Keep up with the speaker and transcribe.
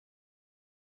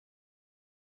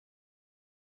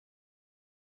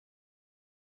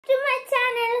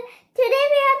Today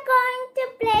we are going to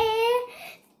play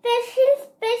a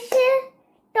special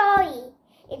toy.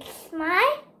 It's my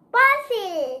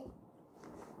puzzle.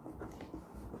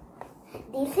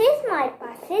 This is my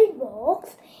puzzle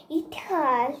box. It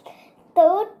has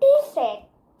 30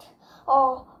 sets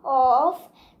of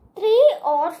 3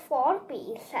 or 4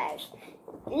 pieces.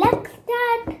 Let's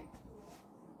start.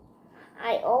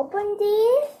 I open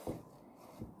this.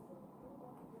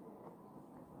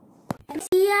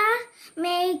 We are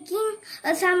making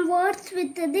some words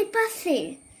with the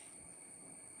puzzle.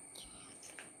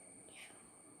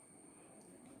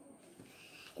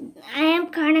 I am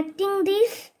connecting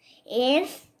this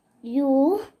S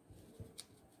U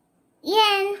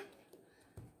N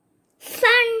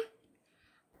sun.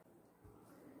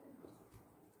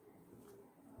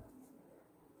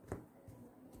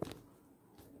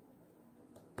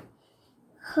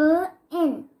 Her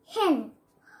in hen.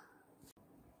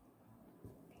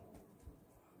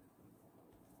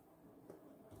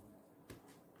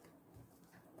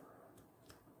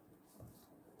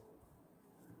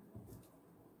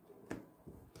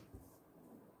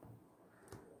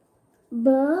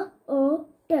 Boat,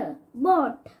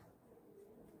 boat.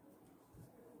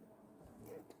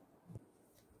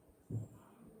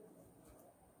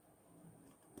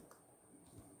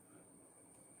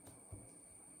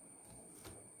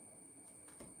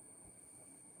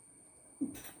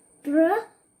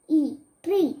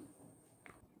 Tree.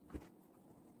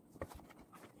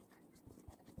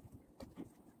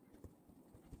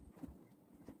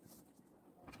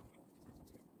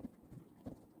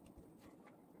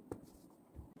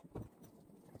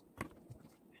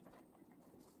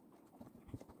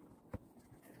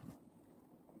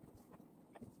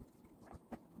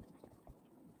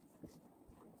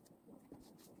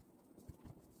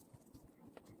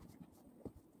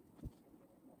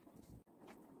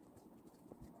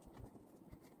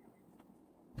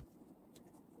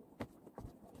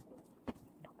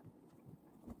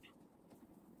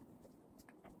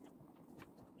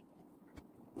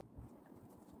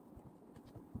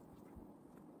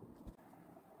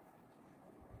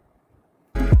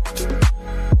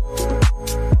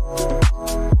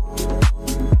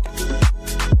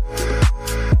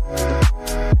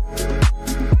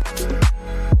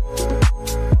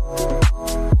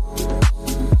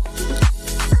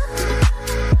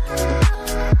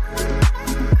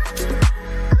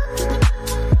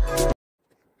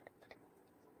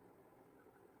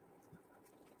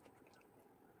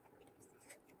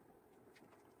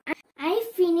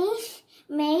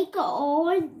 Make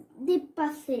all the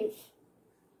puzzles.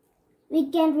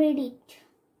 We can read it.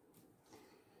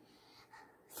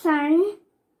 Sun,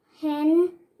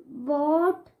 hen,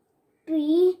 boat,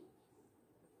 tree,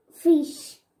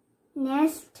 fish,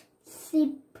 nest,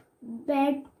 ship,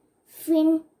 bed,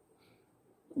 fin,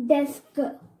 desk,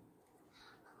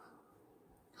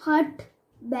 hut,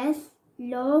 bus,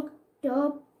 log,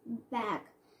 top, bag,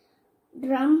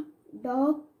 drum,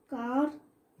 dog, car,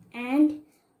 and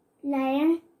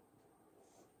lion,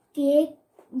 cake,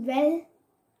 well,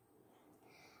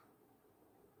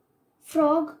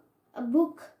 frog, a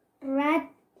book, rat,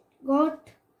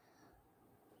 goat,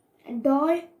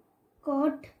 doll,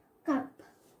 coat, cup.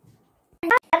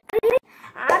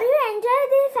 Are you enjoying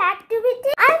this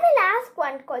activity? I will ask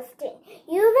one question.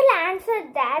 You will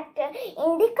answer that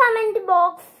in the comment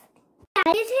box.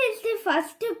 This is the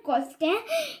first question.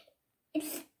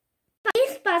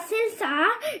 These puzzles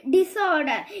are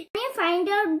disorder. Can you find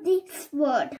out this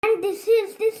word? And this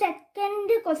is the second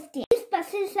question. These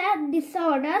puzzles are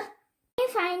disorder. Can you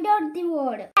find out the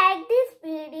word? Like this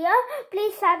video,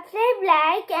 please subscribe,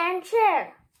 like and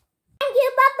share. Thank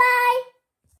you. Bye-bye.